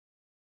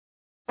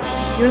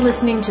You're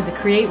listening to the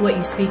Create What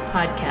You Speak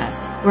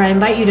podcast, where I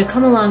invite you to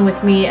come along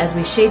with me as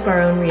we shape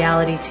our own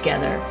reality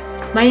together.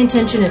 My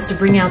intention is to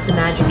bring out the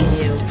magic in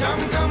you.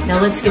 Now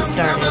let's get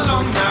started.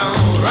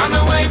 Run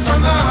away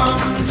from the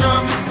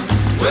humdrum.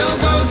 We'll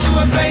go to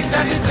a place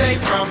that is safe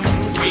from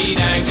greed,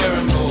 anger,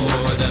 and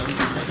boredom.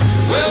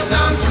 We'll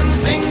dance and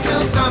sing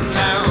till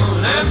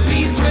sundown and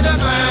feast with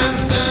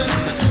abandon.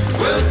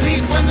 We'll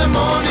sleep when the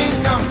morning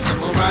comes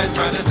and we'll rise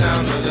by the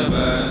sound of the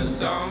birds'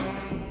 song.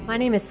 My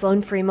name is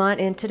Sloan Fremont,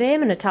 and today I'm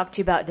going to talk to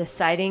you about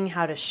deciding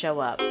how to show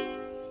up.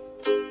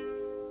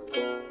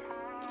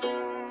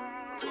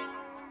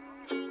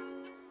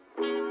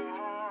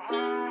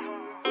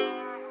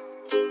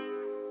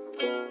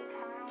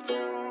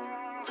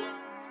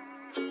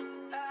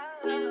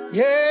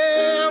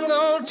 Yeah, I'm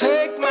gonna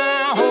take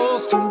my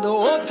horse through the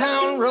old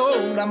town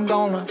road. I'm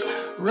gonna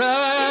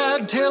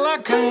ride till I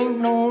can't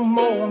no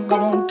more. I'm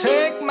gonna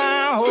take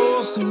my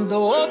horse through the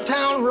old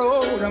town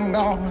road. I'm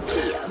gonna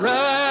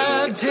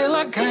ride till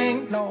I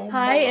can't no more.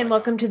 Hi, and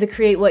welcome to the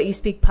Create What You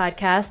Speak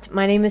podcast.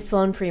 My name is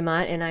Sloan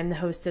Fremont, and I'm the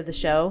host of the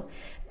show.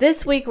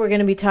 This week, we're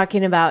going to be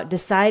talking about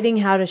deciding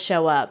how to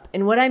show up.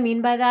 And what I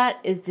mean by that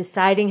is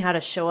deciding how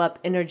to show up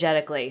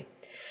energetically.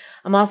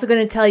 I'm also going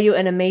to tell you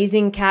an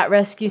amazing cat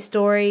rescue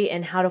story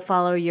and how to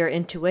follow your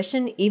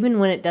intuition even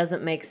when it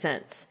doesn't make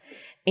sense.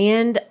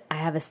 And I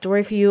have a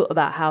story for you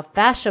about how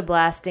fascia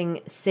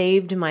blasting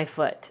saved my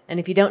foot.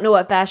 And if you don't know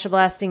what fascia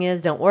blasting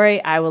is, don't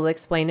worry, I will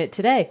explain it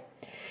today.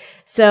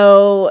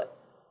 So,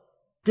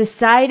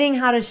 deciding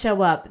how to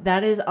show up,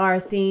 that is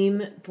our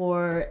theme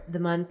for the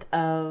month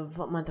of,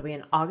 what month are we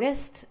in?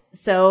 August.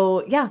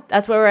 So, yeah,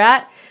 that's where we're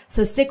at.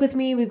 So, stick with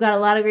me. We've got a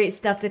lot of great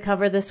stuff to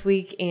cover this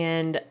week,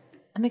 and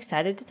I'm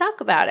excited to talk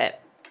about it.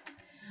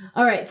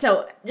 All right,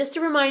 so just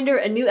a reminder,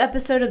 a new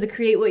episode of the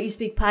Create What You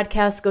Speak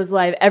podcast goes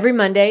live every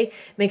Monday.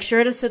 Make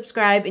sure to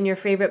subscribe in your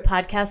favorite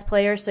podcast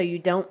player so you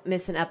don't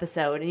miss an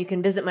episode. And you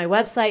can visit my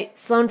website,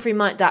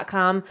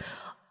 sloanfremont.com.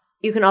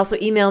 You can also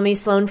email me,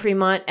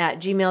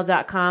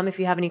 sloanfremont@gmail.com, if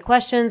you have any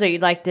questions or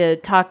you'd like to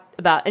talk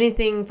about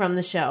anything from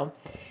the show.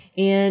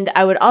 And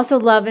I would also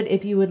love it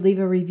if you would leave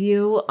a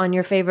review on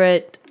your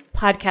favorite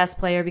podcast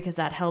player because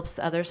that helps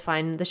others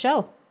find the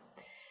show.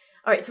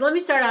 All right, so let me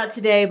start out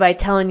today by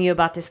telling you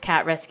about this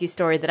cat rescue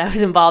story that I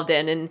was involved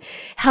in and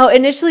how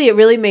initially it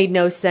really made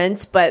no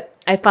sense, but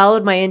I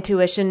followed my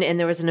intuition and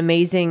there was an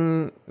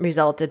amazing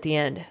result at the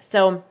end.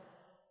 So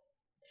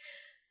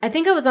I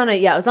think I was on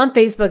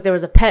Facebook. There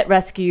was a pet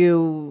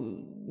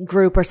rescue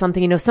group or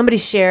something. You know, somebody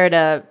shared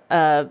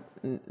a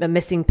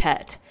missing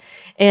pet,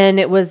 and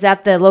it was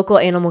at the local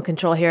animal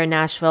control here in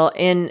Nashville.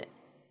 And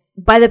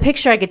by the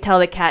picture, I could tell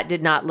the cat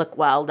did not look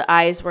well. The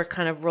eyes were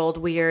kind of rolled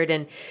weird,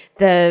 and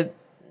the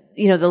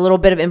little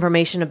bit of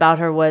information about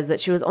her was that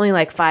she was only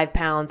like 5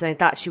 pounds, and I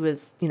thought she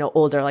was,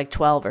 older, like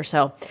 12 or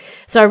so.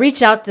 So I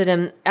reached out to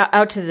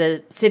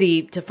the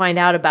city to find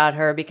out about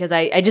her because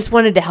I just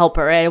wanted to help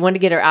her. Right? I wanted to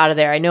get her out of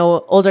there. I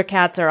know older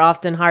cats are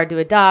often hard to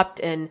adopt,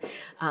 and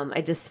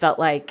I just felt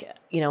like,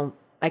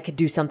 I could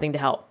do something to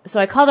help. So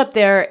I called up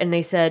there, and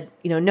they said,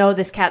 no,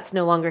 this cat's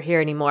no longer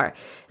here anymore.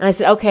 And I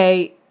said,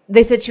 okay.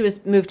 They said she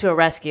was moved to a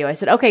rescue. I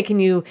said, okay, can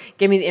you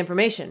give me the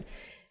information?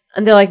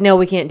 And they're like, no,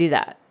 we can't do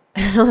that.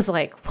 And I was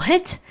like, what?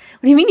 What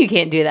do you mean you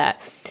can't do that?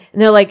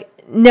 And they're like,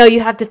 no, you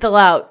have to fill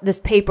out this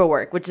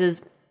paperwork,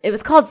 it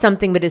was called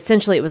something, but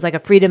essentially it was like a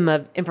Freedom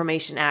of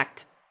Information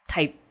Act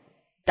type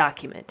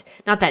document.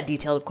 Not that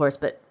detailed, of course,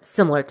 but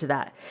similar to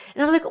that.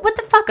 And I was like, what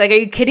the fuck? Like, are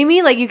you kidding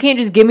me? Like, you can't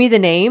just give me the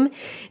name?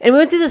 And we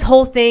went through this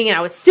whole thing, and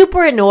I was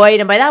super annoyed.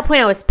 And by that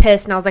point, I was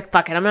pissed, and I was like,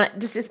 fuck it.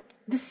 This is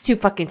too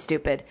fucking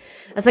stupid.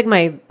 That's like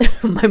my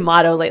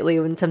motto lately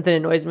when something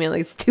annoys me. I'm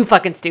like, it's too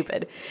fucking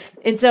stupid.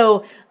 And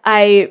so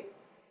I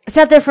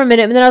sat there for a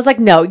minute, and then I was like,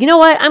 no, you know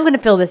what? I'm going to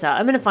fill this out.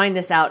 I'm going to find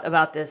this out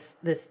about this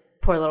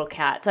poor little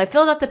cat. So I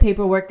filled out the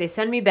paperwork. They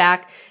send me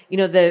back,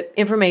 the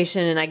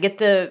information, and I get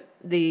the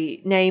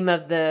name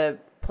of the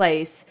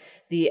place,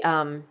 the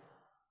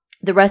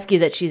rescue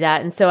that she's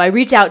at. And so I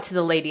reach out to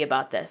the lady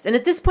about this. And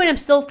at this point, I'm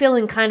still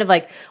feeling kind of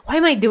like, why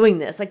am I doing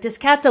this? Like, this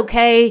cat's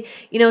okay.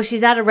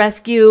 She's at a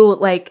rescue.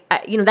 Like,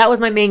 that was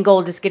my main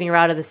goal, just getting her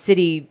out of the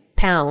city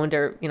pound,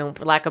 or,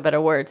 for lack of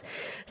better words.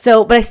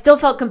 So, but I still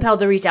felt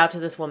compelled to reach out to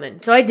this woman.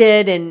 So I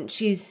did. And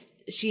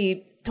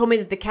she told me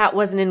that the cat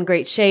wasn't in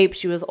great shape.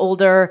 She was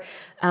older.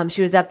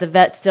 She was at the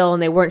vet still,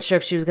 and they weren't sure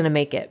if she was going to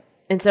make it.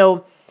 And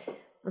so I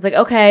was like,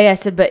 okay. I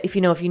said, but if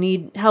you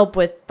need help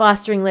with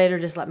fostering later,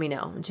 just let me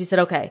know. And she said,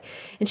 okay.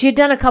 And she had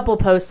done a couple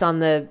posts on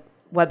the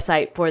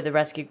website for the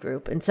rescue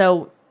group. And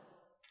so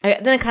I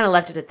kind of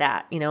left it at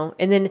that,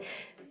 and then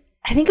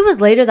I think it was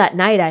later that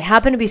night, I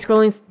happened to be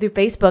scrolling through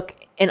Facebook,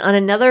 and on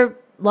another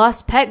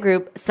lost pet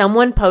group,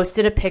 someone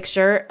posted a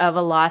picture of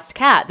a lost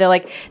cat. They're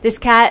like, this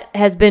cat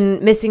has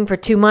been missing for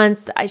 2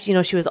 months. She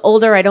was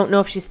older. I don't know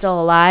if she's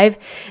still alive.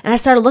 And I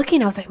started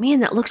looking. I was like, man,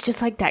 that looks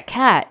just like that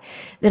cat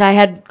that I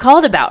had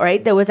called about,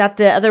 right? That was at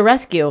the other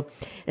rescue.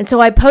 And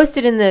so I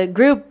posted in the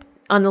group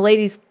on the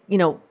ladies,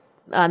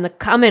 on the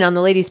comment on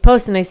the lady's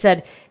post, and I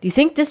said, do you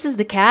think this is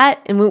the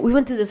cat? And we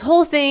went through this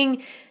whole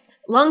thing.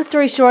 long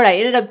story short, I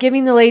ended up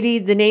giving the lady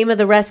the name of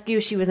the rescue.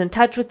 She was in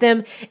touch with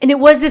them, and it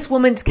was this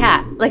woman's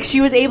cat. Like,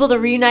 she was able to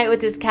reunite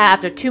with this cat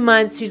after 2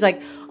 months. She's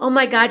like, oh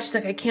my God. She's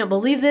like, I can't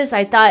believe this.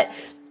 I thought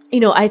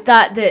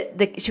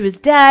that she was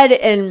dead.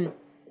 And,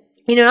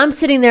 I'm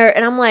sitting there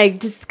and I'm like,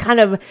 just kind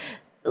of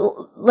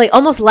like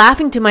almost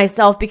laughing to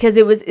myself, because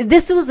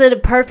this was a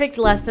perfect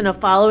lesson of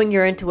following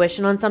your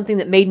intuition on something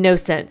that made no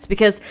sense,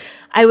 because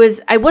I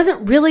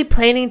wasn't really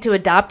planning to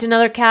adopt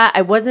another cat.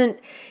 I wasn't,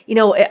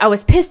 I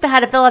was pissed I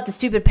had to fill out the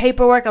stupid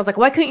paperwork. I was like,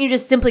 why couldn't you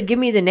just simply give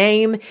me the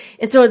name?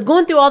 And so I was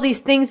going through all these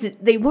things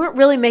that they weren't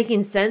really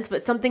making sense,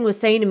 but something was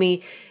saying to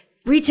me,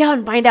 reach out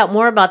and find out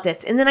more about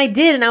this. And then I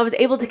did, and I was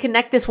able to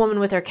connect this woman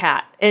with her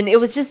cat. And it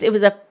was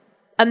a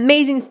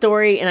amazing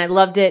story, and I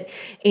loved it.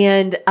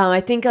 And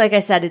I think, like I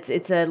said,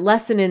 it's a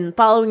lesson in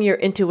following your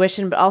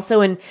intuition, but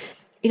also in,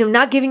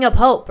 not giving up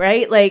hope,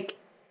 right? Like,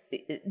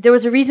 there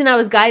was a reason I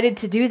was guided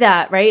to do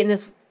that, right?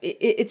 And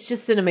it's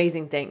just an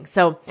amazing thing.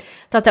 So I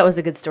thought that was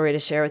a good story to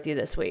share with you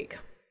this week.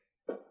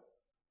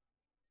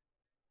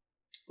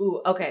 Ooh,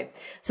 okay.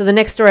 So the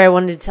next story I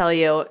wanted to tell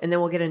you, and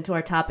then we'll get into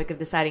our topic of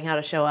deciding how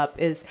to show up,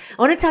 is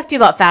I want to talk to you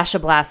about fascia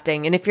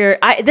blasting. And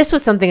this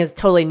was something that's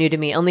totally new to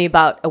me. Only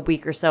about a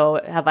week or so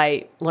have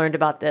I learned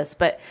about this,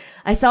 but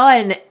I saw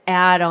an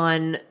ad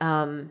on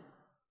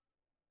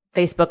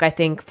Facebook, I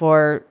think,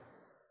 for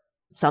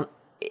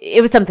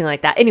it was something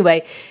like that.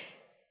 Anyway,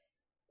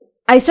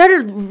 I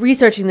started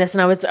researching this,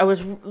 and I was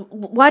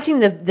watching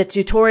the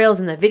tutorials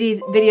and the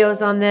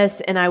videos on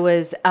this, and I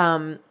was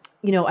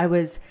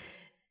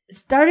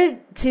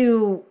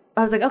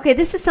like, okay,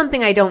 this is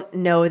something I don't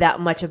know that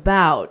much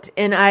about.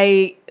 And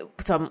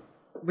so I'm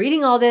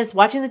reading all this,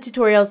 watching the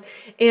tutorials,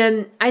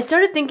 and I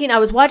started thinking, I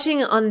was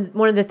watching on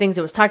one of the things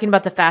that was talking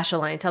about the fascia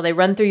lines, how they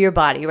run through your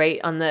body,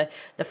 right? On the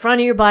front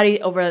of your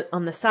body, over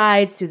on the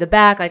sides, through the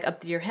back, like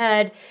up to your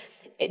head,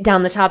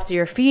 down the tops of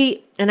your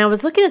feet. And I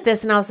was looking at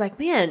this and I was like,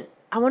 man,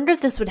 I wonder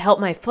if this would help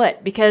my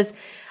foot, because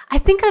I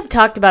think I've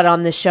talked about it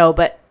on this show,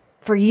 but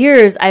for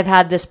years I've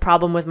had this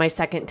problem with my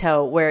second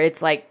toe where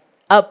it's like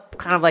up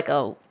kind of like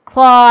a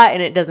claw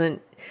and it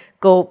doesn't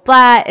go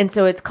flat. And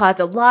so it's caused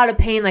a lot of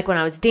pain. Like when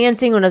I was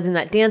dancing, when I was in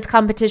that dance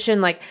competition,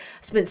 like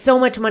I spent so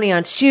much money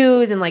on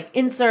shoes and like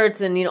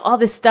inserts and, all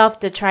this stuff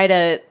to try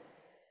to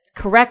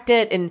correct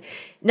it. And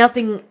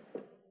nothing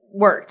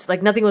worked.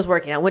 Like nothing was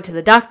working. I went to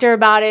the doctor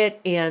about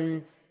it,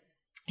 and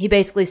he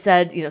basically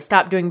said,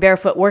 stop doing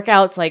barefoot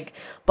workouts like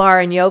bar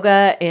and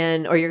yoga,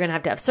 or you're going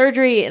to have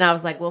surgery. And I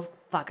was like, well,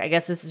 fuck, I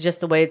guess this is just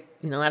the way,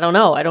 I don't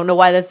know. I don't know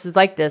why this is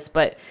like this,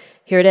 but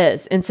here it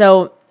is. And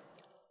so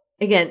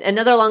again,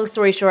 another long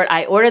story short,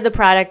 I ordered the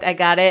product. I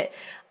got it.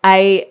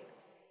 I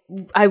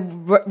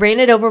ran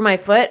it over my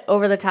foot,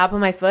 over the top of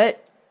my foot,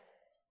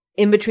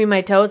 in between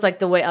my toes, like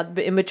the way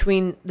in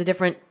between the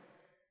different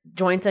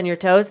joints on your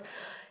toes.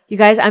 You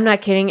guys, I'm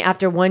not kidding.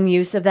 After one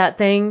use of that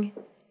thing,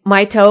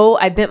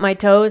 I bent my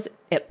toes.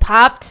 It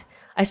popped.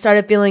 I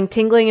started feeling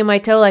tingling in my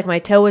toe, like my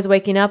toe was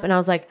waking up. And I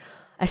was like,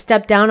 I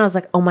stepped down. I was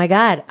like, oh my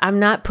God, I'm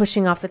not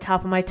pushing off the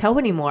top of my toe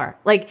anymore.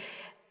 Like,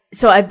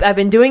 so I've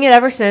been doing it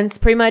ever since,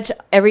 pretty much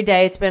every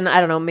day. It's been,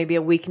 I don't know, maybe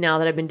a week now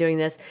that I've been doing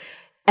this.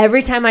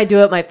 Every time I do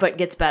it, my foot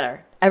gets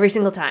better. Every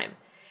single time.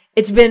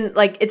 It's been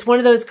like, it's one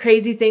of those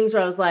crazy things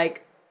where I was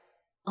like,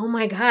 oh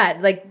my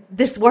God, like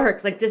this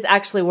works. Like this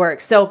actually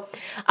works. So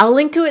I'll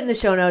link to it in the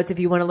show notes if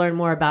you want to learn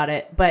more about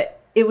it.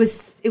 But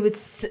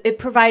it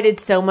provided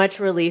so much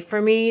relief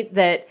for me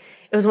that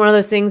it was one of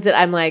those things that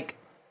I'm like,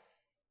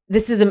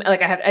 this is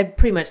like, I'm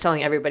pretty much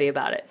telling everybody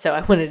about it. So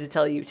I wanted to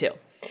tell you too.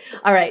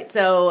 All right.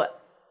 So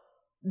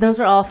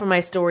those are all for my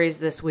stories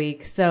this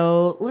week.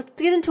 So let's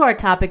get into our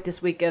topic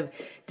this week of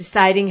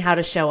deciding how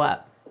to show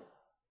up.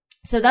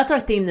 So that's our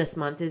theme this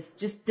month, is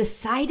just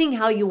deciding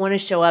how you want to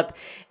show up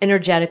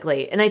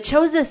energetically. And I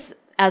chose this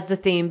as the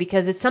theme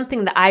because it's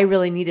something that I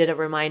really needed a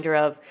reminder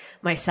of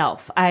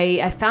myself.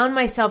 I found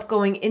myself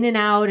going in and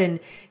out and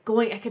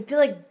I could feel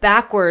like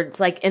backwards,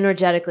 like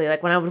energetically.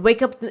 Like when I would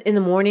wake up in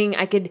the morning,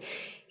 I could,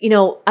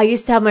 I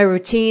used to have my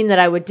routine that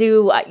I would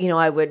do.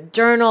 I would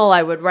journal,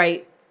 I would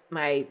write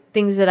my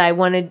things that I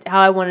wanted, how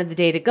I wanted the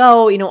day to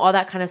go, all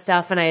that kind of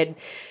stuff. And I had,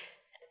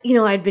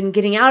 I'd been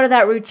getting out of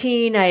that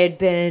routine. I had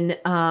been,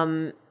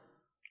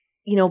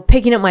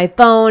 picking up my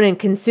phone and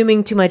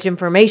consuming too much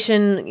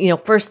information,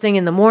 first thing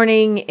in the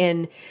morning.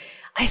 And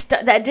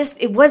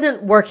it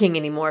wasn't working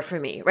anymore for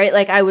me, right?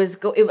 Like I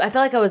felt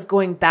like I was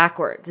going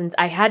backwards, and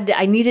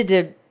I needed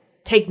to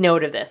take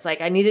note of this. Like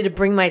I needed to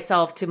bring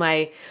myself to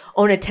my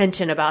own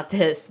attention about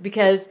this,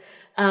 because,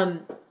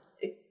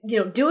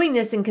 doing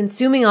this and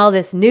consuming all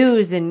this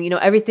news and,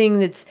 everything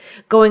that's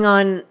going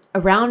on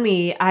around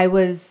me, I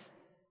was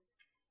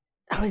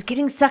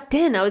getting sucked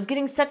in. I was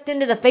getting sucked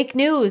into the fake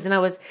news, and I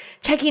was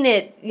checking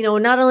it,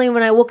 not only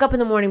when I woke up in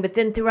the morning, but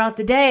then throughout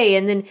the day.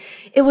 And then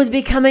it was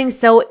becoming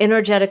so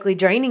energetically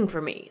draining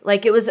for me.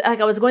 Like it was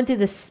like I was going through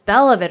the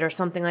spell of it or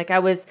something. Like I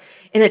was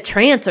in a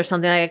trance or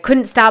something. Like I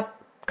couldn't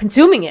stop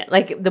consuming it.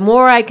 Like the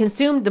more I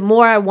consumed, the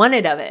more I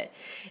wanted of it.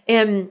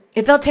 And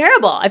it felt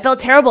terrible. I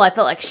felt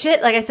like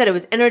shit. Like I said, it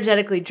was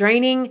energetically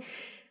draining.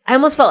 I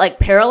almost felt like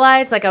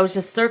paralyzed. Like I was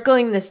just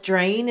circling this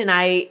drain and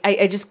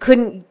I just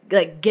couldn't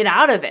like get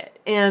out of it.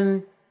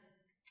 And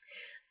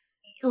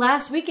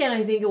last weekend,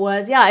 I think it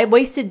was, I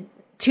wasted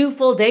 2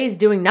 full days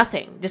doing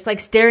nothing, just like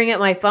staring at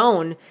my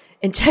phone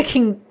and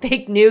checking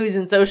fake news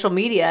and social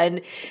media.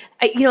 And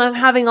I'm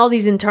having all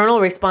these internal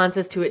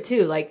responses to it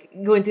too, like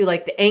going through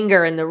like the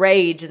anger and the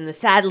rage and the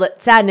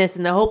sadness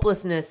and the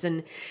hopelessness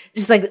and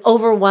just like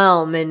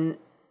overwhelm and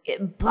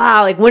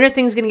blah, like when are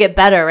things going to get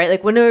better, right?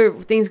 Like when are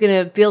things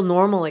going to feel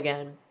normal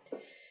again?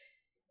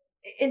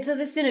 And so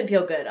this didn't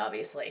feel good,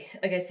 obviously,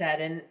 like I said.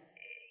 And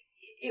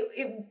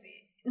it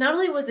not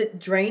only was it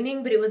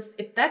draining, but it was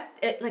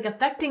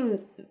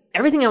affecting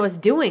everything I was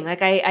doing.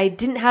 Like I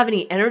didn't have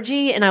any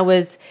energy and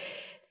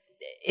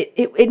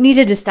it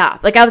needed to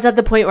stop. Like I was at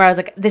the point where I was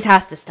like, this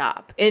has to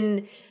stop.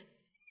 And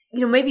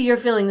maybe you're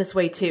feeling this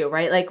way too,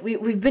 right? Like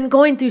we've been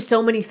going through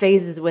so many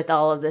phases with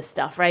all of this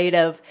stuff, right?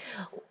 Of,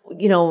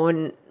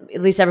 when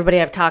at least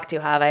everybody I've talked to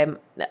have, I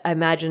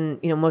imagine,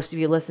 most of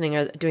you listening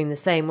are doing the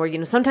same,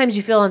 where, sometimes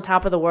you feel on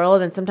top of the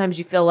world and sometimes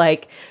you feel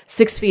like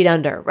 6 feet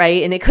under,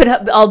 right? And it could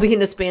all be in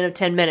the span of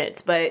 10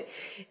 minutes, but,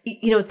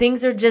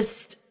 things are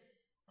just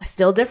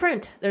still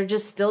different. They're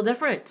just still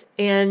different.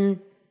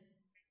 And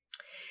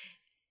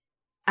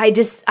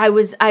this had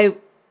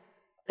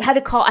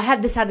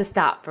to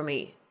stop for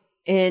me.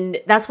 And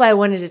that's why I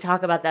wanted to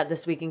talk about that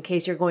this week in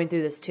case you're going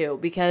through this too,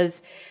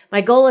 because my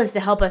goal is to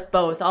help us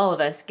both, all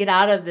of us, get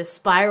out of this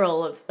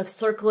spiral of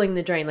circling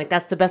the drain. Like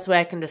that's the best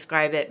way I can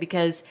describe it,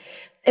 because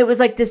it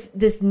was like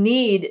this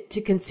need to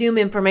consume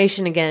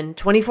information again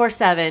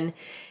 24/7,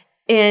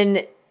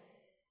 and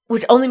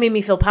which only made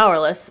me feel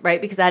powerless, right?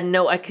 Because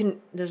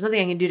there's nothing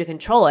I can do to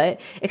control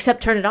it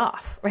except turn it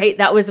off, right?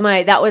 That was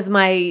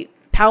my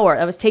power.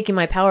 I was taking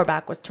my power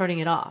back, was turning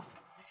it off.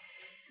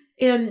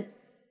 And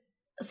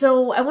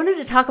so I wanted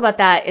to talk about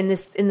that in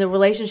the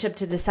relationship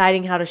to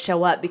deciding how to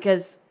show up,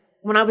 because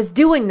when I was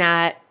doing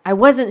that, I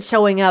wasn't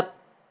showing up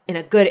in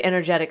a good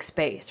energetic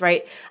space,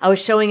 right? I was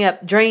showing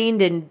up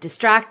drained and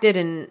distracted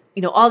and,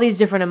 all these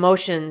different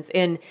emotions.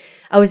 And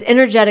I was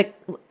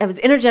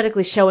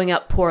energetically showing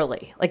up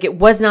poorly. Like it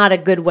was not a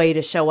good way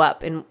to show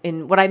up. And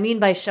what I mean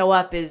by show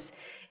up is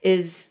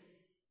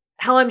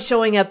how I'm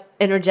showing up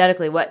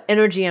energetically, what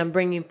energy I'm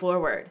bringing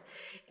forward.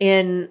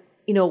 And,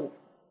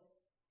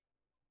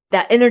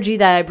 that energy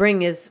that I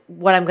bring is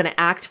what I'm going to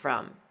act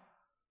from.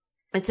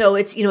 And so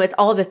it's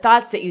all the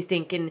thoughts that you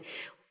think and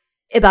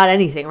about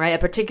anything, right? A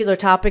particular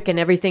topic and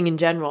everything in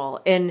general.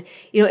 And,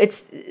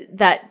 it's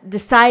that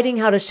deciding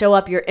how to show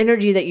up, your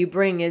energy that you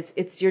bring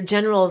it's your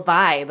general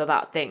vibe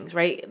about things,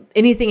 right?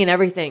 Anything and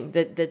everything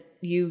that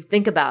you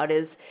think about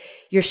is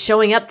you're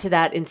showing up to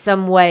that in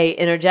some way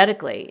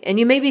energetically. And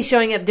you may be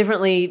showing up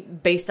differently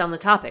based on the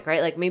topic,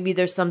 right? Like maybe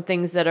there's some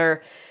things that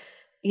are,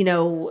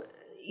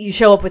 you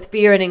show up with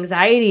fear and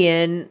anxiety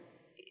in,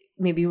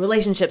 maybe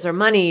relationships or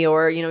money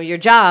or, your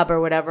job or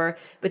whatever,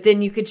 but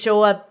then you could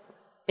show up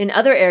in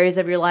other areas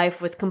of your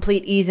life with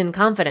complete ease and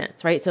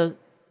confidence, right? So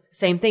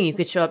same thing, you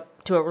could show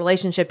up to a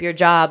relationship, your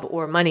job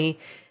or money,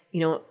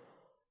 in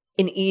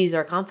ease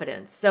or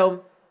confidence.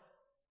 So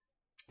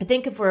I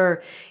think if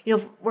we're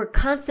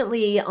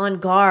constantly on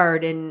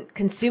guard and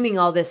consuming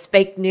all this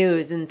fake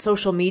news and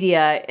social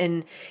media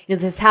and,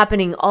 this is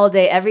happening all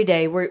day, every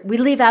day, we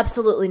leave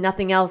absolutely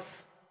nothing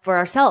else for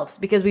ourselves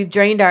because we've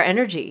drained our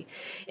energy,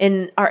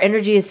 and our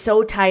energy is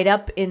so tied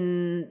up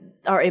in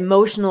our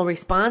emotional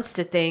response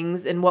to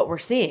things and what we're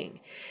seeing.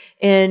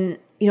 And,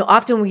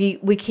 often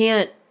we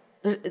can't,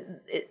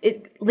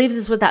 it leaves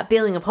us with that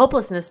feeling of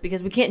hopelessness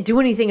because we can't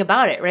do anything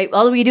about it, right?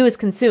 All we do is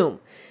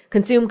consume.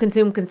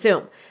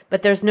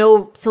 But there's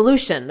no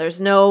solution. There's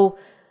no,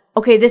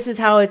 okay, this is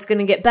how it's going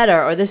to get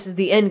better, or this is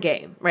the end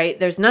game, right?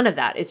 There's none of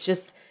that. It's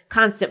just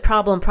constant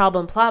problem.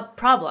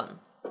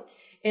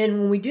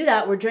 And when we do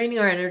that, we're draining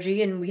our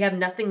energy and we have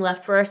nothing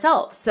left for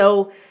ourselves.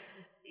 So,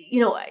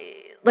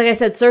 like I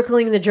said,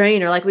 circling the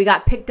drain, or like we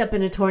got picked up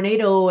in a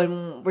tornado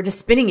and we're just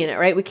spinning in it,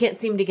 right? We can't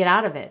seem to get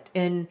out of it.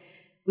 And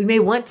we may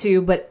want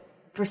to, but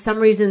for some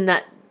reason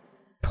that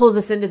pulls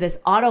us into this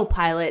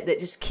autopilot that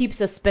just keeps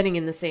us spinning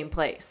in the same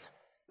place.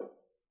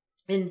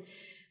 And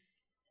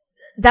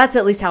that's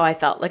at least how I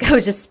felt. Like I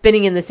was just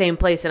spinning in the same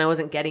place and I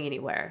wasn't getting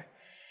anywhere.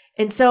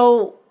 And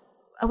so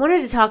I wanted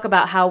to talk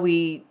about how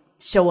we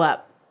show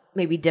up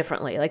maybe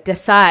differently, like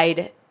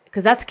decide,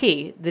 because that's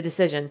key, the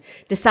decision,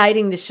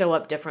 deciding to show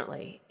up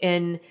differently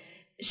and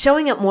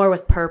showing up more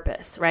with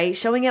purpose, right?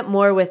 Showing up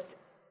more with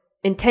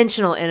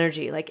intentional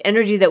energy, like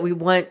energy that we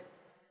want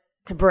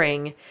to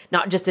bring,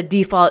 not just a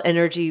default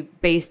energy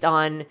based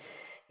on,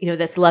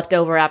 that's left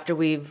over after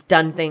we've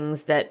done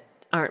things that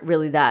aren't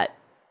really that,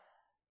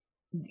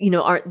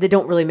 they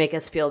don't really make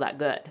us feel that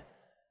good.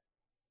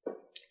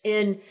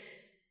 And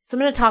so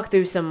I'm going to talk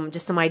through some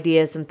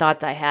ideas, some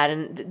thoughts I had,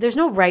 and there's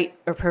no right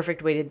or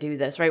perfect way to do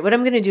this, right? What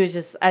I'm going to do is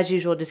just, as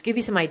usual, just give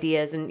you some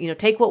ideas and,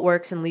 take what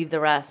works and leave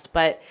the rest.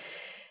 But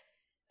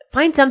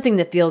find something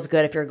that feels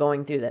good if you're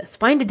going through this.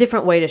 Find a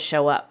different way to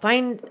show up.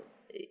 Find,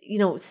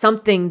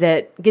 something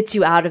that gets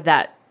you out of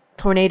that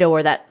tornado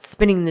or that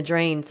spinning the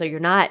drain, so you're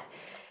not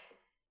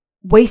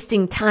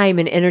wasting time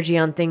and energy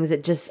on things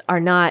that just are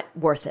not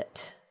worth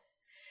it.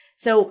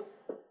 So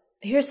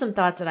here's some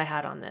thoughts that I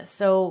had on this.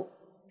 So,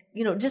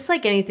 just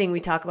like anything we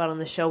talk about on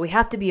the show, we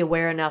have to be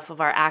aware enough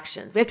of our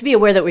actions. We have to be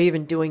aware that we're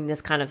even doing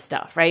this kind of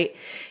stuff, right?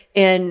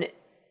 And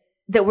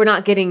that we're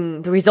not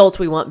getting the results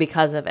we want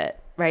because of it,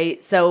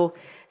 right? So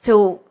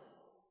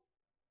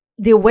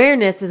the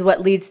awareness is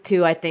what leads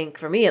to, I think,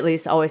 for me at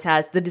least, always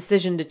has the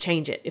decision to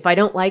change it. If I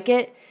don't like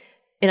it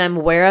and I'm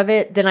aware of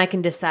it, then I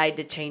can decide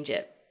to change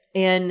it.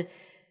 And,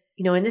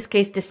 in this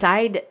case,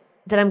 decide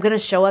that I'm going to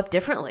show up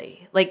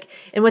differently.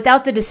 And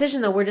without the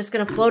decision, though, we're just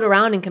going to float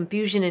around in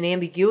confusion and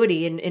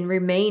ambiguity and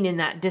remain in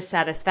that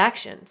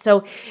dissatisfaction.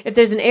 So if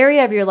there's an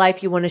area of your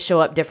life you want to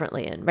show up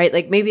differently in, right?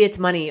 Like maybe it's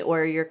money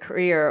or your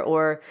career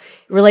or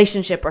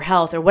relationship or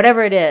health or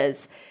whatever it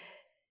is,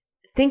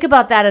 think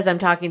about that as I'm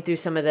talking through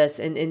some of this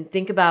and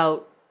think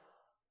about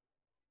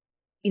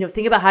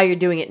how you're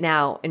doing it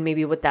now and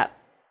maybe what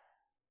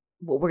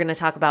we're going to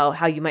talk about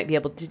how you might be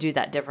able to do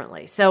that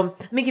differently. So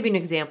let me give you an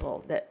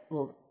example that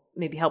will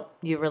maybe help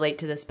you relate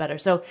to this better.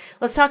 So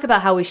let's talk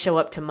about how we show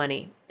up to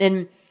money.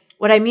 And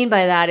what I mean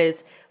by that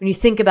is when you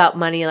think about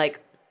money,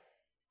 like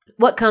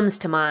what comes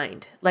to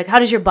mind? Like how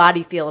does your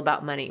body feel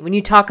about money? When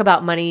you talk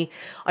about money,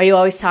 are you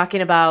always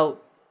talking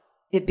about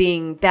it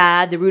being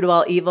bad, the root of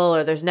all evil,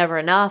 or there's never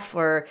enough?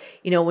 Or,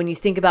 when you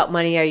think about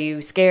money, are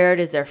you scared?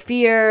 Is there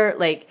fear?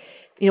 Like,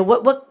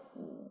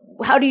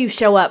 how do you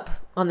show up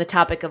on the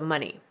topic of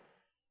money?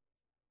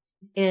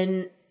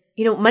 And,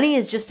 money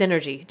is just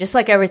energy, just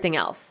like everything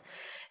else.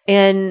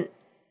 And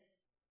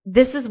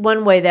this is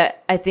one way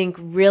that I think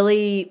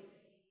really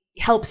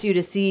helps you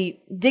to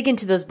dig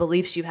into those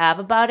beliefs you have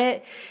about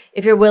it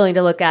if you're willing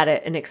to look at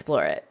it and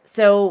explore it.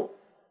 So,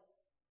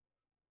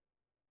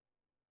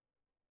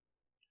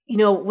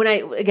 when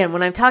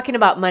I'm talking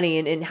about money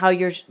and how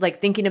you're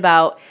like thinking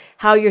about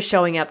how you're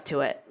showing up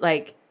to it,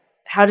 like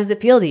how does it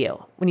feel to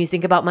you when you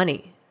think about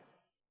money?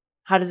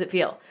 How does it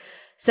feel?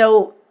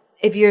 So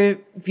if you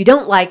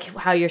don't like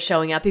how you're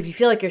showing up, if you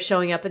feel like you're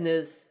showing up in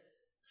those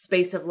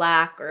space of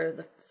lack or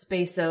the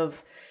space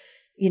of,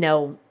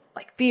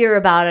 like fear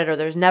about it or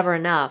there's never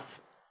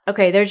enough,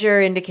 okay, there's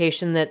your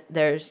indication that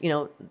there's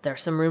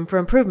some room for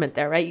improvement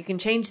there, right? You can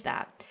change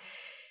that.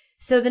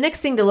 So the next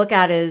thing to look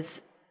at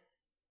is,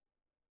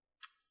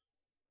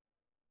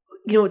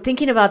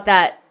 thinking about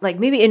that, like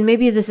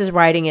maybe this is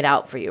writing it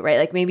out for you, right?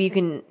 Like maybe you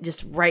can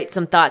just write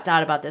some thoughts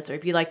out about this, or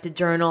if you like to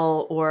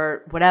journal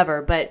or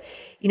whatever. But,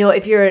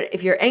 if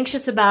you're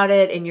anxious about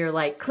it and you're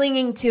like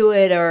clinging to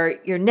it or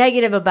you're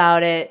negative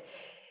about it,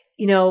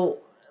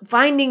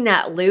 finding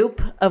that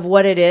loop of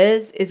what it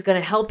is going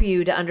to help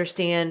you to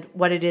understand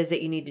what it is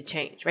that you need to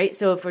change, right?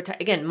 So if we're,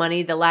 again,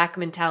 money, the lack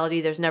mentality,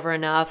 there's never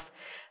enough,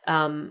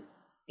 if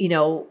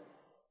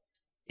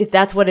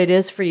that's what it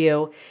is for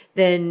you,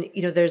 then,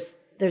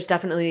 there's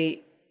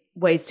definitely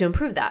ways to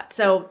improve that.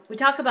 So we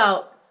talk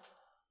about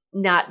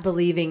not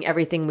believing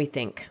everything we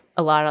think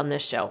a lot on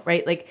this show,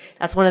 right? Like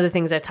that's one of the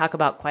things I talk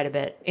about quite a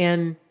bit.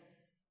 And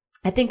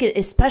I think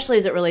especially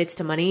as it relates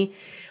to money,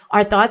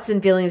 our thoughts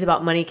and feelings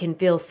about money can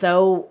feel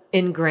so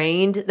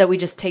ingrained that we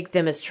just take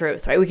them as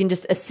truth, right? We can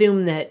just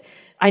assume that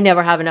I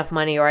never have enough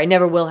money or I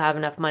never will have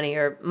enough money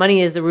or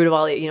money is the root of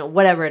all,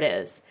 whatever it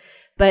is.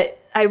 But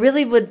I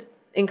really would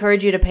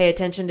encourage you to pay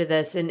attention to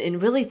this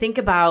and really think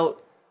about,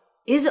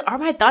 are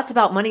my thoughts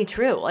about money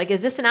true? Like,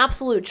 is this an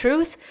absolute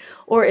truth?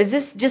 Or is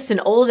this just an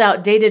old,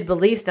 outdated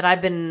belief that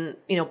I've been,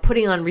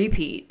 putting on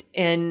repeat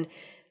and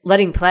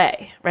letting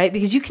play, right?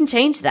 Because you can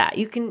change that.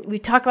 We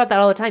talk about that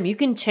all the time. You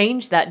can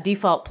change that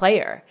default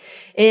player.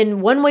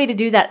 And one way to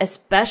do that,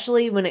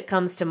 especially when it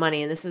comes to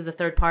money, and this is the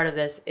third part of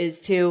this,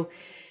 is to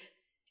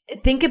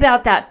think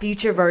about that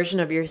future version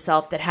of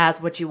yourself that has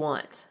what you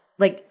want.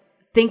 Like,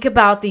 think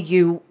about the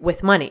you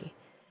with money.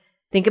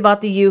 Think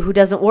about the you who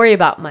doesn't worry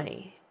about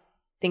money.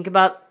 Think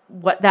about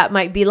what that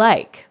might be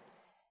like.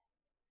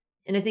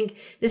 And I think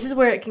this is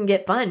where it can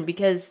get fun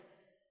because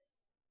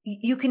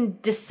you can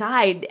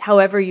decide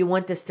however you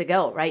want this to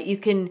go, right? You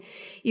can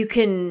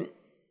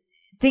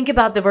think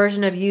about the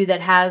version of you that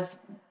has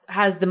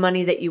the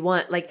money that you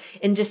want, like,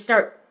 and just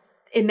start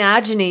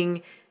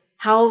imagining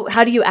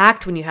how do you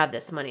act when you have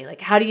this money?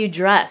 Like, how do you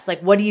dress? Like,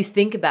 what do you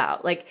think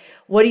about? Like,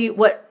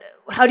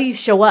 how do you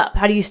show up?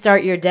 How do you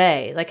start your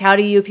day? Like,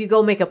 if you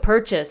go make a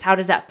purchase, how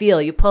does that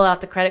feel? You pull out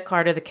the credit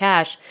card or the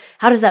cash.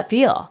 How does that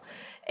feel?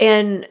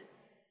 And,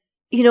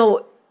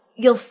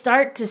 you'll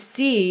start to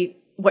see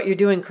what you're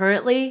doing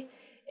currently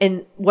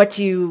and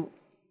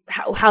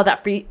how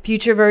that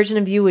future version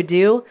of you would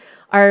do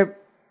are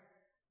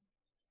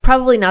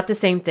probably not the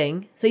same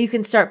thing. So you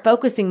can start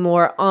focusing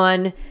more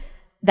on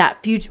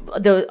that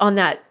on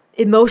that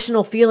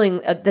emotional feeling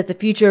that the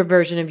future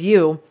version of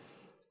you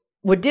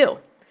would do.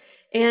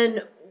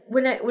 And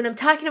when I'm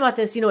talking about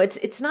this,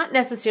 it's not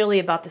necessarily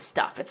about the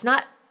stuff. It's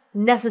not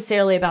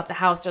necessarily about the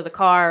house or the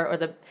car or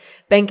the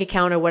bank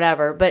account or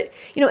whatever. But,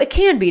 it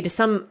can be to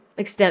some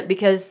extent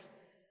because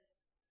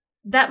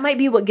that might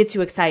be what gets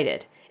you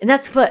excited. And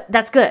that's good.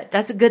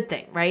 That's a good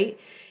thing, right?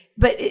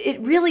 But it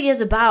really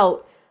is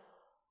about,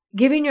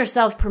 giving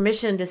yourself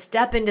permission to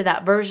step into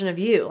that version of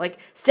you, like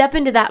step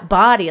into that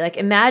body, like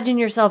imagine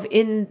yourself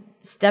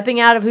stepping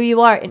out of who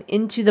you are and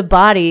into the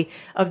body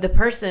of the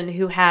person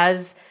who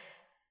has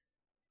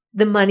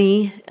the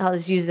money. I'll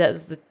just use that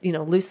as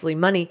loosely,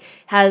 money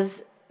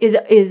is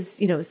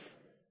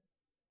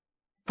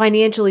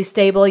financially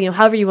stable,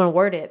 however you want to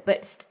word it.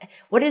 But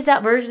what is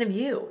that version of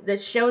you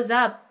that shows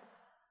up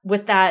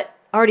with that,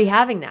 already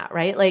having that,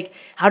 right? Like,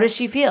 how does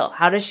she feel?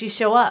 How does she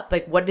show up?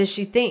 Like, what does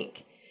she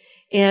think?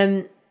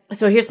 And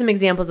so here's some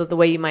examples of the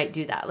way you might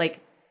do that.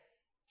 Like,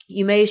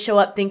 you may show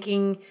up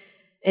thinking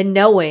and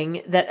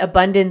knowing that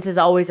abundance is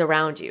always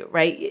around you,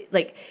 right?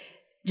 Like,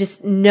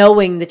 just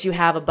knowing that you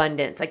have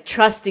abundance, like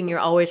trusting you're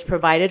always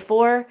provided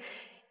for,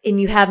 and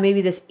you have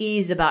maybe this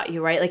ease about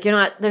you, right? Like,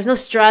 there's no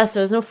stress,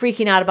 there's no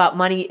freaking out about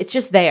money. It's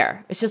just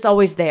there. It's just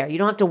always there. You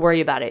don't have to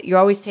worry about it. You're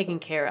always taken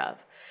care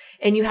of.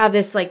 And you have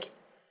this, like,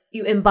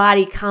 you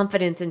embody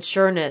confidence and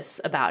sureness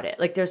about it.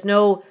 Like, there's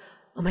no,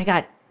 oh my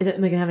God, am I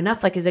going to have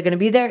enough? Like, is it going to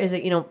be there? Is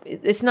it,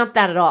 it's not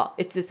that at all.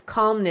 It's this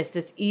calmness,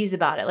 this ease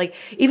about it. Like,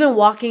 even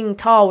walking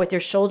tall with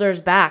your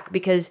shoulders back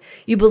because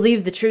you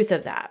believe the truth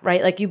of that,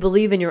 right? Like, you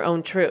believe in your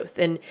own truth,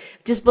 and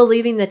just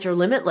believing that you're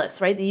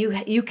limitless, right?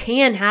 That you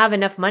can have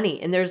enough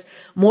money, and there's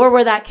more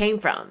where that came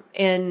from.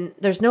 And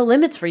there's no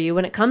limits for you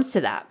when it comes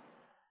to that.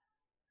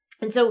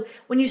 And so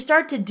when you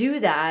start to do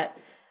that,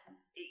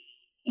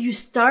 you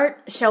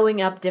start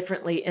showing up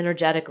differently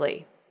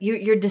energetically.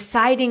 You're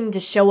deciding to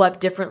show up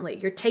differently.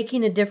 You're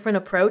taking a different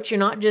approach. You're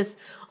not just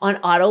on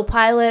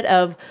autopilot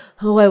of,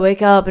 oh, I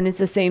wake up and it's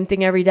the same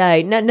thing every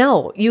day.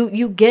 No,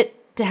 you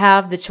get to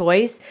have the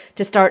choice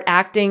to start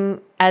acting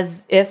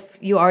as if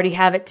you already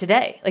have it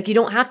today. Like, you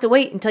don't have to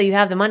wait until you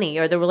have the money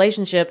or the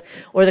relationship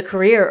or the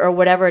career or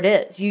whatever it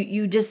is.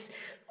 You just,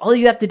 all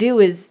you have to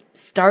do is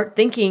start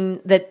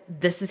thinking that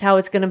this is how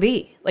it's going to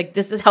be. Like,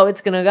 this is how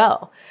it's going to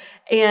go.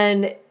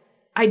 And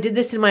I did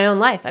this in my own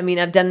life. I mean,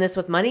 I've done this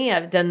with money.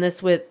 I've done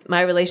this with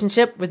my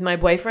relationship with my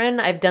boyfriend.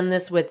 I've done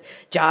this with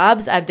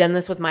jobs. I've done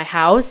this with my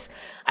house.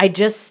 I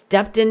just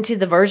stepped into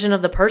the version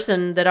of the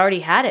person that already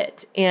had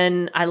it,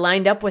 and I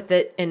lined up with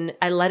it, and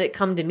I let it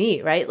come to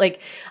me, right? Like,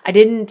 I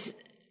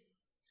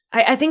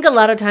think a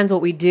lot of times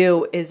what we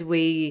do is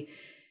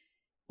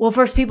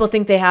first, people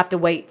think they have to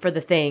wait for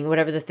the thing,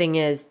 whatever the thing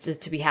is,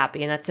 to be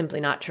happy. And that's simply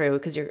not true,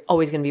 because you're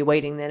always going to be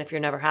waiting then if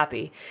you're never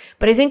happy.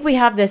 But I think we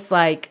have this,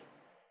 like,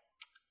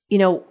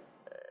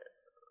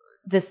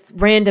 this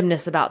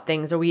randomness about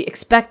things, or we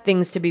expect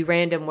things to be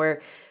random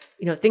where,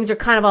 things are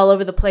kind of all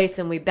over the place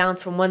and we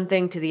bounce from one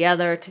thing to the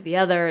other,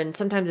 and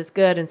sometimes it's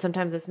good and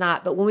sometimes it's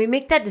not. But when we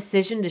make that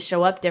decision to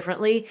show up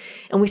differently,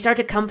 and we start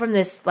to come from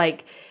this,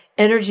 like,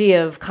 energy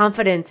of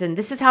confidence, and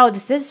this is how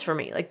this is for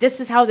me, like, this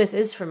is how this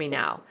is for me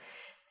now,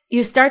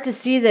 you start to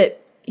see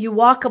that you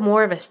walk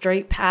more of a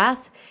straight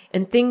path,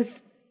 and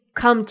things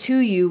come to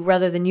you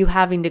rather than you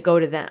having to go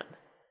to them,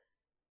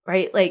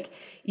 right? Like,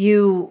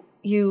 you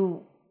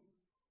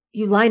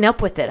line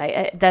up with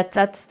it.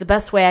 That's the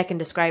best way I can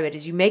describe it,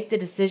 is you make the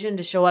decision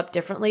to show up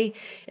differently,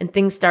 and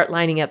things start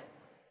lining up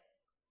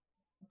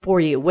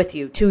for you, with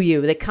you, to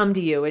you. They come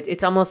to you.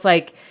 It's almost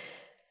like,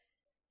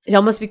 it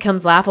almost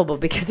becomes laughable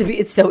because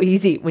it's so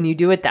easy when you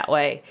do it that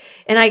way.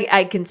 And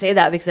I can say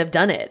that because I've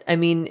done it. I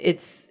mean,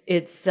 it's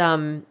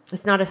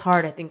not as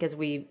hard, I think, as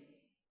we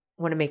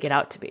want to make it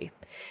out to be.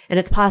 And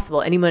it's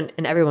possible. Anyone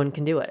and everyone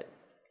can do it.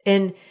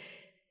 And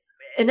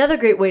another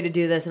great way to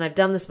do this, and I've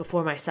done this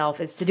before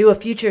myself, is to do a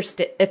future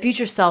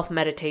self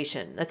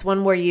meditation. That's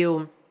one where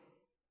you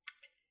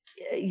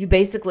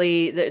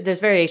basically, there's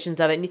variations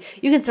of it.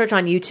 You can search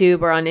on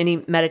YouTube or on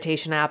any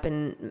meditation app,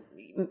 and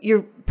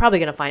you're probably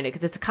going to find it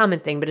because it's a common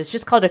thing, but it's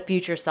just called a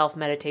future self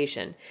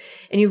meditation.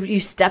 And you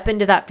step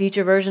into that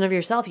future version of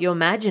yourself. You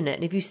imagine it.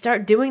 And if you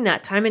start doing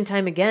that time and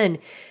time again,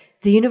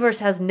 the universe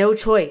has no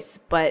choice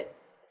but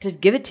to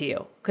give it to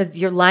you, because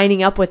you're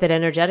lining up with it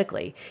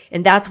energetically.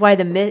 And that's why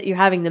you're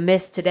having the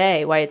miss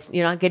today, why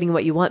you're not getting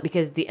what you want,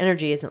 because the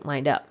energy isn't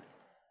lined up.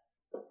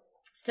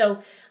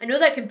 So I know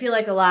that can feel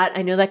like a lot.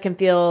 I know that can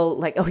feel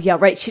like, oh yeah,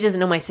 right, she doesn't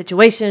know my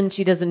situation.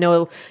 She doesn't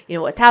know,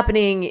 what's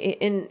happening.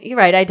 And you're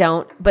right, I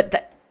don't.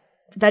 But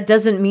that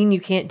doesn't mean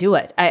you can't do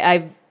it.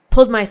 I've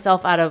pulled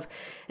myself out of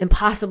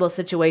impossible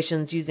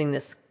situations using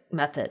this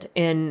method.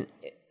 And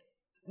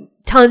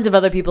tons of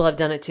other people have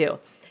done it too.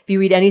 If you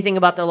read anything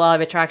about the law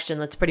of attraction,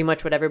 that's pretty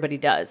much what everybody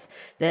does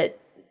that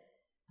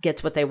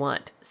gets what they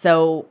want.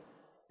 So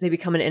they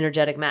become an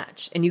energetic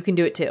match, and you can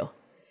do it too.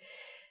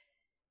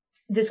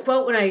 This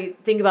quote, when I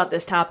think about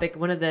this topic,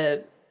 one of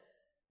the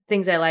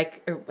things I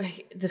like, or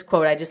this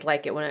quote, I just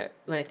like it when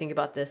I think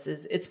about this,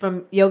 is it's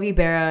from Yogi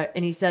Berra,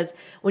 and he says,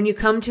 when you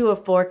come to a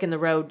fork in the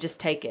road, just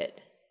take it.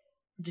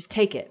 Just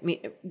take it.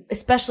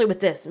 Especially with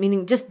this,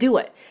 meaning just do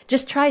it.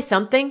 Just try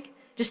something.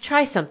 Just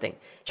try something.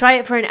 Try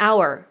it for an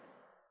hour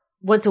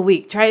once a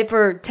week. Try it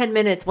for 10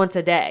 minutes once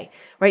a day,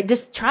 right?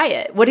 Just try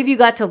it. What have you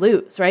got to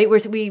lose, right?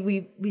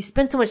 We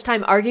spend so much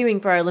time arguing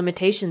for our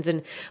limitations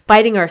and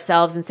fighting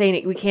ourselves and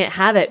saying we can't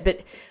have it.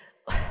 But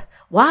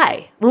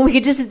Why? When we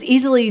could just as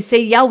easily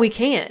say, yeah, we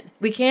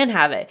can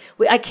have it.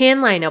 I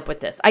can line up with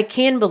this. I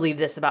can believe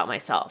this about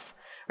myself,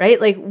 right?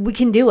 Like we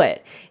can do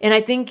it. And I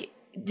think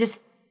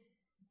just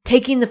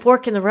taking the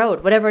fork in the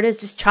road, whatever it is,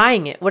 just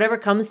trying it, whatever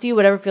comes to you,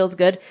 whatever feels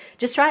good,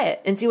 just try it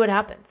and see what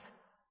happens.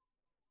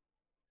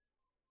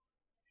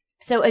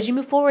 So as you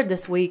move forward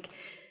this week,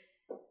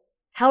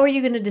 how are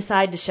you going to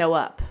decide to show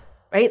up?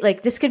 Right?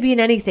 Like this could be in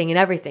anything and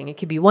everything. It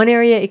could be one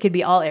area. It could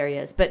be all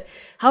areas. But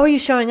how are you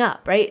showing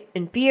up? Right?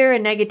 In fear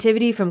and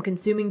negativity from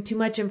consuming too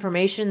much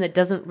information that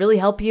doesn't really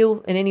help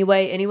you in any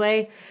way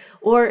anyway?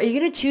 Or are you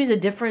going to choose a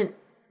different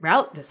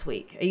route this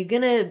week? Are you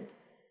going to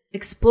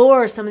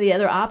explore some of the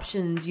other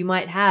options you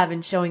might have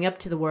in showing up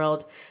to the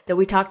world that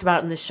we talked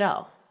about in the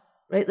show?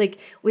 Right? Like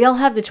we all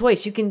have the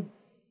choice. You can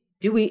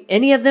do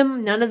any of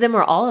them, none of them,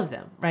 or all of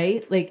them.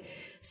 Right? Like,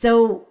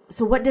 so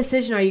what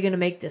decision are you going to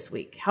make this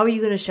week? How are you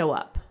going to show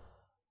up?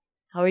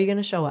 How are you going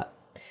to show up?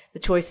 The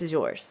choice is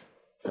yours.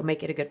 So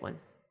make it a good one.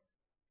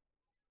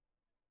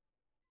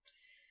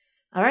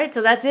 All right.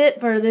 So that's it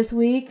for this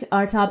week.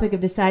 Our topic of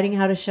deciding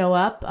how to show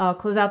up. I'll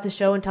close out the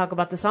show and talk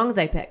about the songs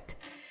I picked.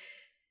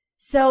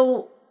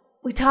 So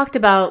we talked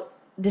about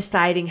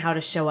deciding how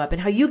to show up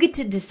and how you get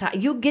to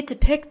decide, you get to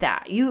pick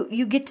that.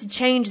 You get to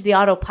change the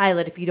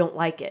autopilot if you don't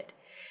like it.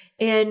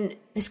 And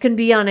this can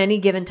be on any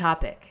given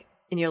topic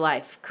in your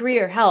life: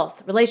 career,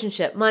 health,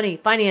 relationship, money,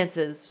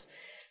 finances,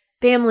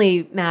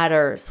 family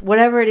matters,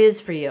 whatever it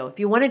is for you. If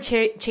you want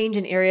to change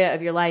an area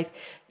of your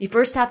life, you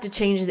first have to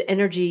change the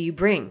energy you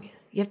bring.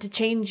 You have to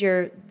change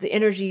the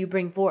energy you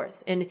bring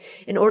forth. And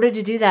in order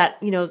to do that,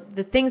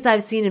 the things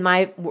I've seen in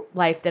my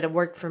life that have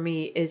worked for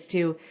me is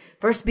to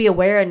first be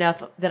aware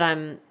enough that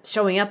I'm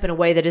showing up in a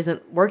way that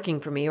isn't working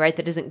for me, right?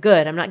 That isn't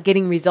good. I'm not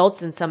getting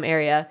results in some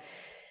area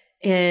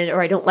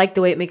or I don't like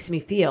the way it makes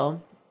me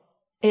feel.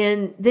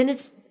 And then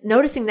it's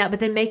noticing that, but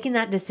then making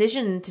that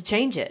decision to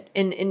change it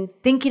and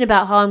thinking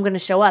about how I'm going to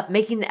show up,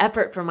 making the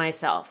effort for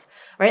myself,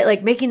 right?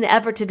 Like making the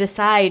effort to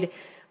decide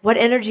what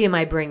energy am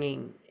I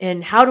bringing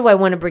and how do I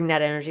want to bring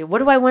that energy? What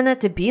do I want that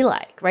to be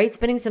like, right?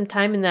 Spending some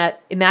time in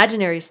that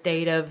imaginary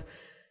state of,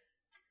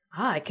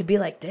 I could be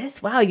like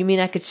this. Wow. You mean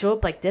I could show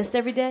up like this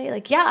every day?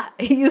 Like, yeah,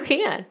 you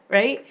can,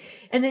 right?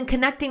 And then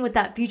connecting with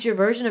that future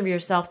version of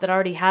yourself that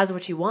already has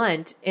what you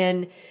want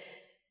and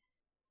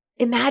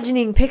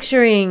imagining,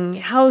 picturing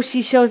how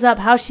she shows up,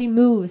 how she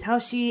moves, how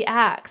she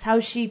acts, how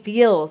she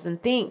feels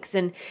and thinks.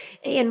 And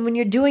when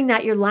you're doing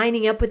that, you're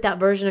lining up with that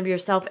version of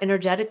yourself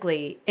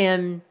energetically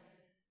and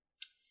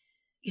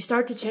you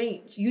start to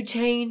change. You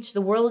change,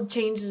 the world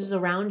changes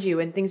around you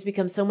and things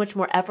become so much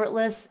more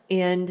effortless.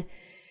 And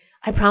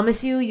I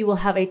promise you, you will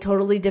have a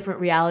totally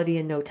different reality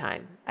in no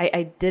time.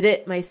 I did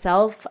it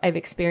myself. I've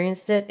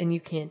experienced it and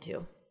you can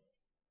too.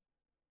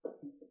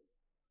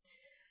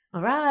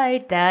 All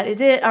right, that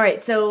is it. All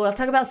right, so I'll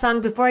talk about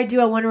songs. Before I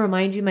do, I want to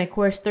remind you my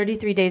course,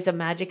 33 Days of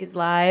Magic, is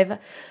live.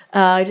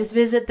 Just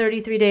visit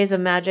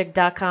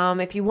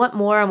 33daysofmagic.com. If you want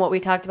more on what we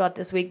talked about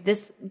this week,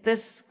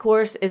 this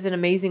course is an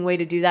amazing way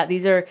to do that.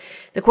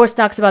 The course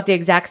talks about the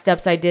exact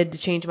steps I did to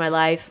change my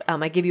life.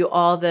 I give you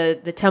all the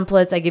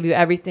templates. I give you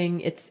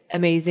everything. It's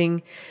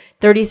amazing.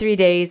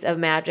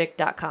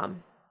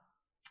 33daysofmagic.com.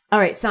 All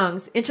right,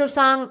 songs. Intro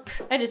song.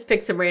 I just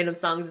picked some random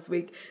songs this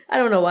week. I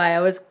don't know why. I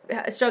was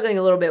struggling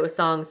a little bit with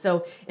songs.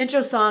 So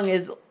intro song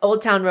is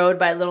Old Town Road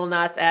by Lil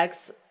Nas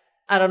X.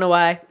 I don't know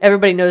why.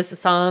 Everybody knows the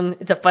song.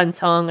 It's a fun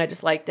song. I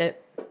just liked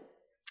it.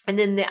 And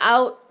then the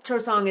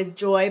outro song is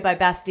Joy by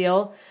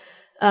Bastille.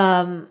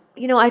 I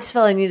just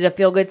felt I needed a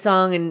feel-good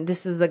song, and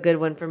this is a good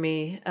one for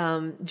me.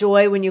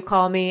 Joy, When You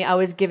Call Me. I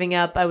was giving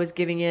up. I was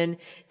giving in.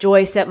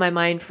 Joy set my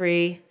mind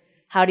free.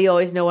 How do you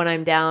always know when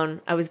I'm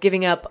down? I was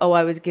giving up. Oh,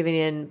 I was giving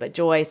in. But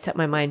joy set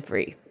my mind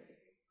free.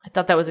 I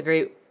thought that was a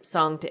great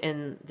song to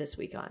end this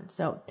week on.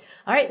 So,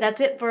 all right, that's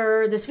it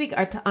for this week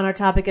on our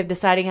topic of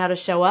deciding how to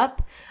show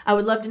up. I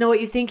would love to know what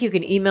you think. You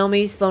can email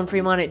me,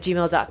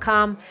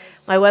 sloanfremont@gmail.com.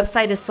 My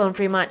website is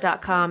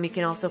sloanfremont.com. You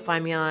can also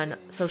find me on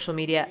social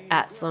media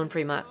at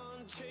sloanfremont.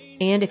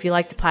 And if you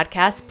like the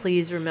podcast,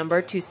 please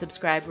remember to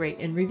subscribe, rate,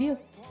 and review.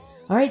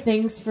 All right,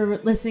 thanks for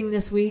listening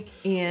this week.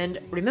 And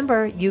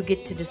remember, you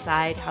get to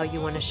decide how you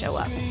want to show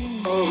up.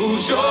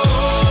 Oh, joy,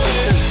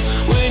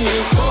 when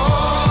you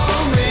call.